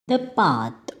The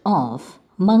path of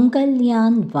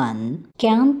Mangalyaan-1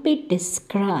 can be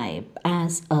described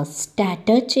as a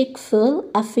strategic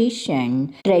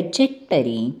fuel-efficient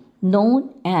trajectory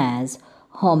known as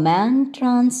Hohmann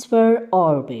transfer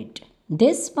orbit.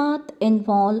 This path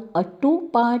involved a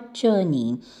two-part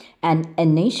journey, an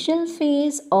initial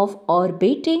phase of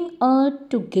orbiting Earth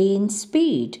to gain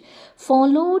speed,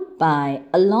 followed by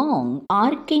a long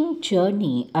arcing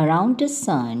journey around the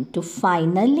Sun to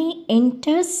finally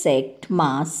intersect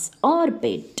Mars'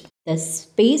 orbit. The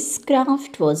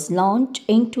spacecraft was launched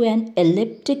into an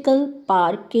elliptical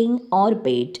parking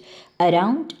orbit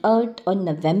around Earth on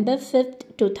November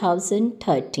 5,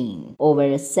 2013.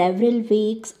 Over several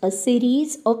weeks, a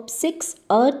series of 6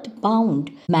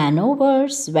 Earth-bound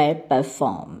maneuvers were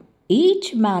performed.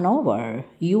 Each maneuver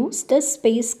used the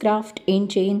spacecraft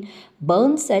engine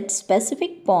burns at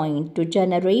specific point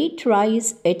to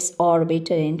rise its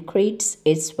orbit and increase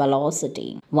its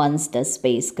velocity. Once the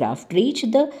spacecraft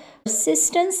reached the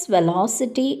resistance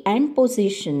velocity and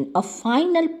position, a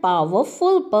final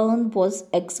powerful burn was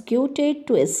executed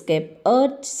to escape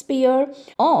Earth's sphere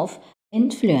of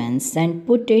influence and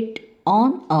put it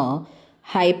on a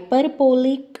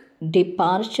hyperbolic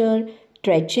departure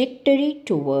trajectory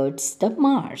towards the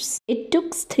Mars. It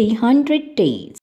took 300 days